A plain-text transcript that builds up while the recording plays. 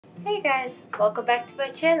Hey guys, welcome back to my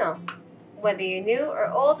channel. Whether you're new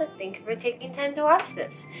or old, thank you for taking time to watch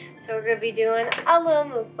this. So we're going to be doing a little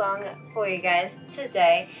mukbang for you guys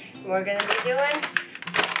today. And we're going to be doing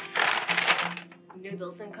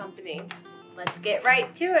Noodles Company. Let's get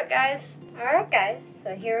right to it, guys. Alright guys,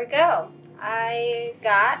 so here we go. I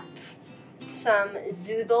got some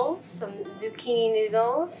zoodles, some zucchini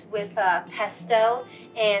noodles with pesto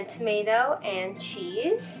and tomato and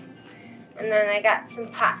cheese. And then I got some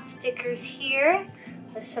pot stickers here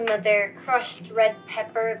with some of their crushed red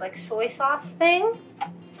pepper, like soy sauce thing.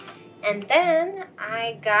 And then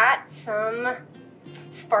I got some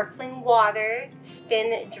sparkling water,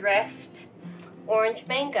 spin drift, orange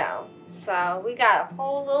mango. So we got a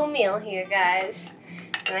whole little meal here, guys.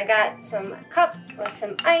 And I got some cup with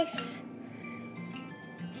some ice,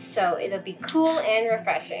 so it'll be cool and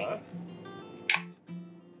refreshing.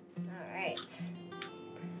 Alright.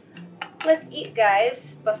 Let's eat,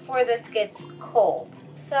 guys, before this gets cold.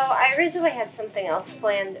 So I originally had something else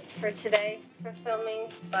planned for today for filming,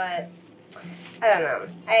 but I don't know.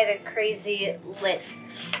 I had a crazy lit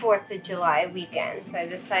 4th of July weekend, so I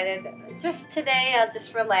decided just today I'll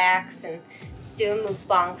just relax and just do a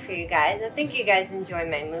mukbang for you guys. I think you guys enjoy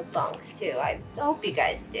my mukbangs too. I hope you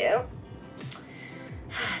guys do.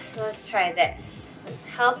 So let's try this. Some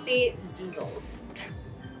healthy zoodles.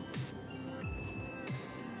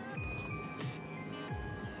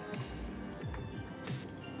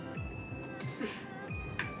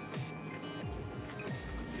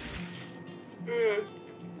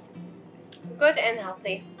 Good and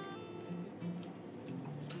healthy.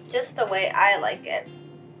 Just the way I like it.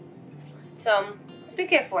 So,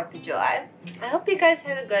 speaking of 4th of July, I hope you guys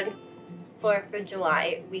had a good 4th of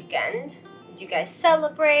July weekend. Did you guys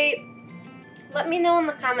celebrate? Let me know in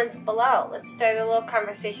the comments below. Let's start a little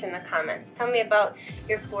conversation in the comments. Tell me about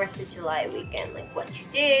your 4th of July weekend. Like what you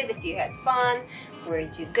did, if you had fun, where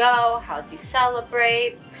did you go, how did you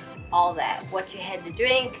celebrate, all that. What you had to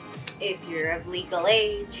drink, if you're of legal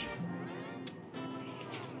age.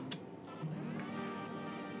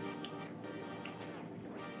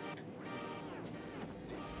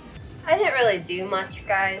 I didn't really do much,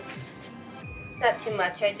 guys. Not too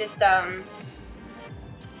much. I just spent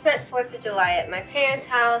 4th of July at my parents'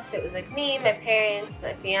 house. It was like me, my parents,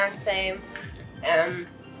 my fiance,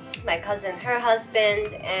 my cousin, her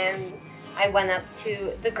husband, and I went up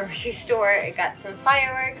to the grocery store. I got some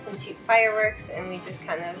fireworks, some cheap fireworks, and we just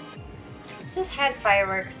kind of just had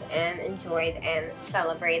fireworks and enjoyed and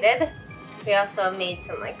celebrated. We also made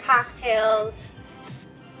some like cocktails.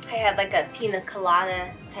 I had like a pina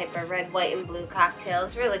colada type of red, white, and blue cocktail.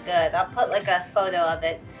 It's really good. I'll put like a photo of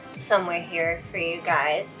it somewhere here for you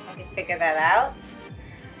guys if I can figure that out.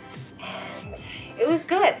 And it was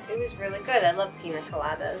good. It was really good. I love pina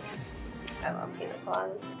coladas. I love pina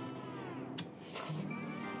coladas.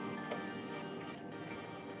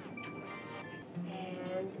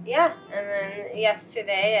 And yeah, and then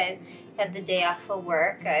yesterday I had the day off of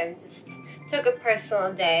work. I just took a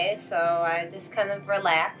personal day, so I just kind of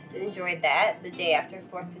relaxed, enjoyed that the day after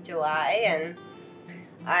 4th of July, and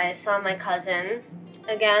I saw my cousin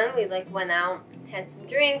again. We like went out, had some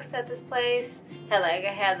drinks at this place, I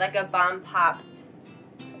had like a bomb pop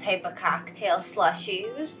type of cocktail slushy.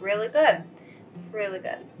 It was really good. Really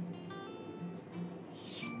good.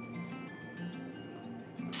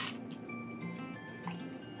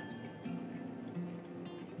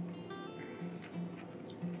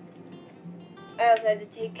 I also had to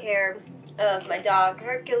take care of my dog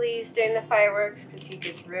Hercules during the fireworks because he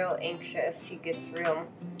gets real anxious. He gets real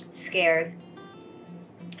scared.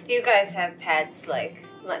 If you guys have pets, like,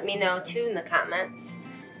 let me know too in the comments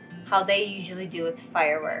how they usually do with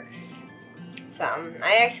fireworks. So,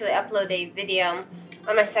 I actually uploaded a video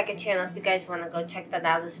on my second channel if you guys want to go check that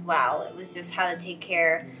out as well. It was just how to take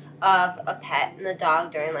care of a pet and a dog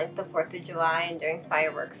during like the 4th of July and during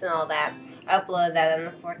fireworks and all that. I uploaded that on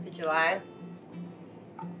the 4th of July.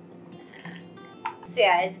 So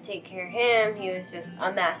yeah, I had to take care of him. He was just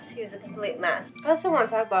a mess. He was a complete mess. I also want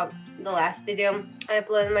to talk about the last video I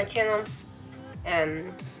uploaded on my channel.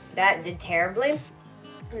 That did terribly.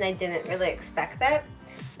 And I didn't really expect that.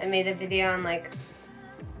 I made a video on like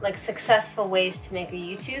successful ways to make a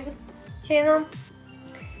YouTube channel.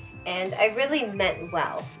 And I really meant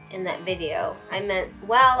well in that video. I meant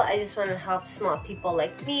well. I just want to help small people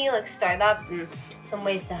like me, like start up, and some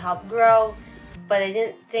ways to help grow. But I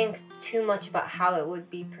didn't think too much about how it would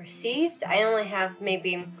be perceived. I only have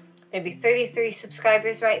maybe 33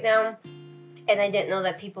 subscribers right now, and I didn't know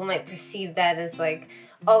that people might perceive that as like,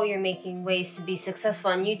 oh, you're making ways to be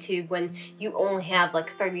successful on YouTube when you only have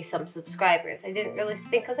like 30-some subscribers. I didn't really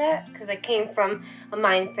think of that because I came from a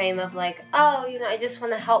mind frame of like, oh, you know, I just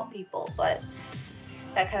want to help people. But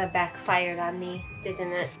that kind of backfired on me,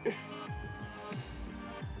 didn't it?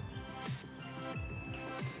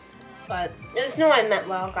 But just know I meant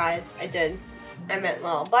well, guys. I did. I meant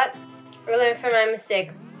well. But we're learning from my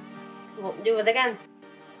mistake. Won't do it again.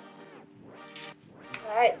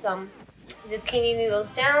 Alright, so zucchini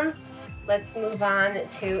noodles down. Let's move on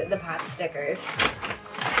to the pot stickers.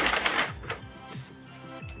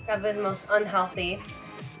 Probably the most unhealthy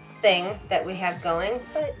thing that we have going,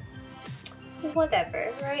 but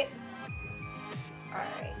whatever, right?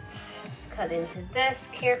 Alright, let's cut into this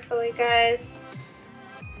carefully, guys.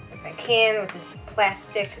 If I can, with this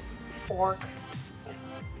plastic fork.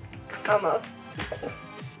 Almost.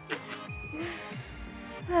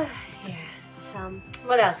 Yeah, so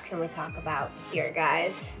what else can we talk about here,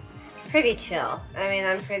 guys? Pretty chill. I mean,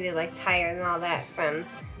 I'm pretty like tired and all that from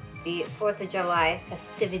the 4th of July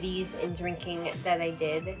festivities and drinking that I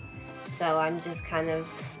did. So I'm just kind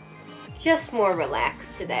of just more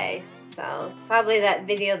relaxed today. So probably that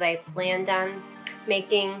video that I planned on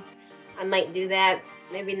making, I might do that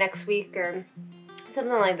maybe next week or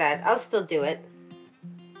something like that. I'll still do it.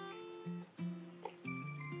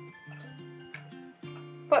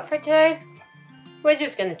 But for today, we're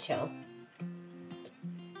just gonna chill.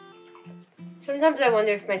 Sometimes I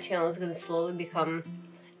wonder if my channel is gonna slowly become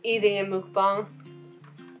eating and mukbang.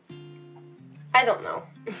 I don't know.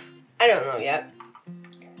 I don't know yet.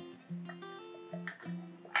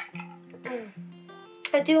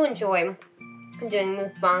 I do enjoy doing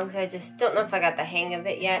mukbangs. I just don't know if I got the hang of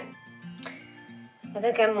it yet. I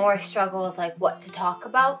think I more struggle with like what to talk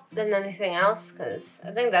about than anything else, because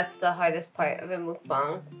I think that's the hardest part of a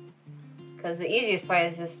mukbang. Because the easiest part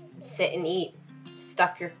is just sit and eat,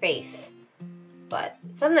 stuff your face. But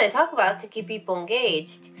something to talk about to keep people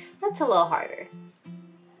engaged, that's a little harder.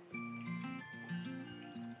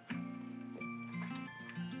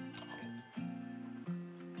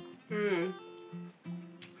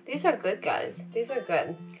 These are good, guys. These are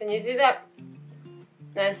good. Can you see that?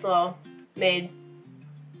 Nice little made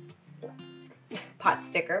pot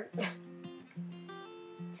sticker.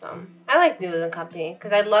 So, I like Noodles Company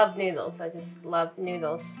because I love noodles. I just love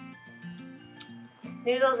noodles.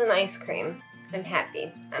 Noodles and ice cream. I'm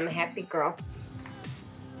happy. I'm a happy girl.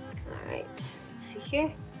 Alright, let's see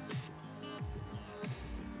here.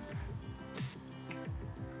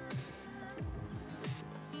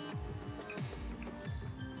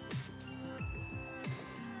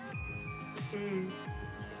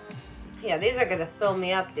 Yeah, these are gonna fill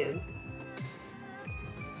me up, dude.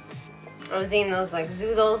 I was eating those like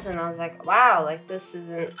zoodles and I was like, wow, like this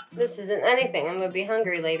isn't anything. I'm gonna be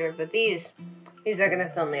hungry later, but these are gonna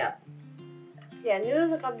fill me up. Yeah,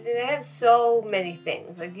 Noodles Company, they have so many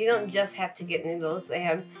things. Like, you don't just have to get noodles. They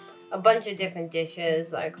have a bunch of different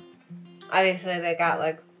dishes. Like, obviously they got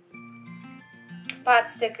like pot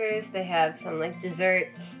stickers. They have some like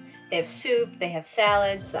desserts. They have soup. They have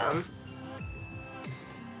salads.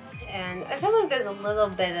 And I feel like there's a little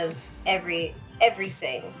bit of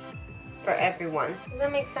everything for everyone. Does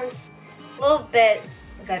that make sense? A little bit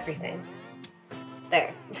of everything.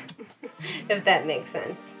 There. If that makes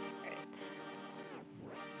sense. Right.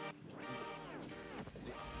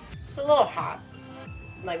 It's a little hot.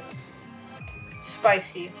 Like,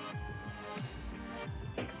 spicy.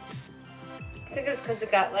 I think it's because it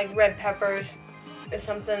got like red peppers or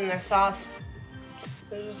something in their sauce.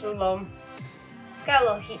 There's just a little... It's got a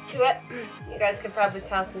little heat to it. You guys can probably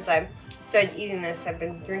tell since I started eating this, I've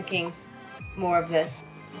been drinking more of this.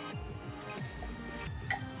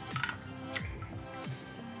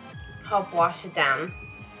 Help wash it down.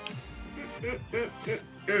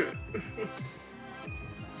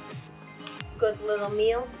 Good little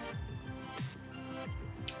meal.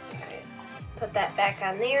 Alright, let's put that back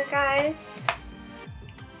on there, guys.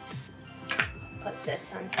 Put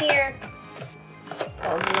this on here.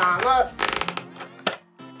 Close it on up.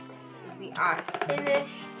 We are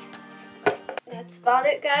finished. That's about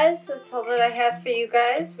it, guys. That's all that I have for you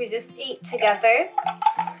guys. We just ate together.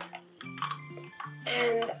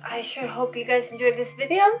 And I sure hope you guys enjoyed this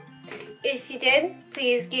video. If you did,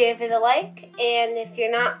 please give it a like. And if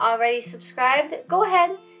you're not already subscribed, go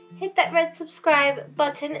ahead, hit that red subscribe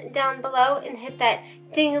button down below and hit that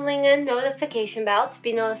ding-a-ling-a notification bell to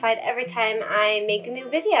be notified every time I make a new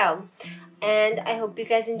video. And I hope you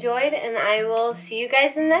guys enjoyed, and I will see you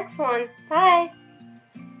guys in the next one. Bye!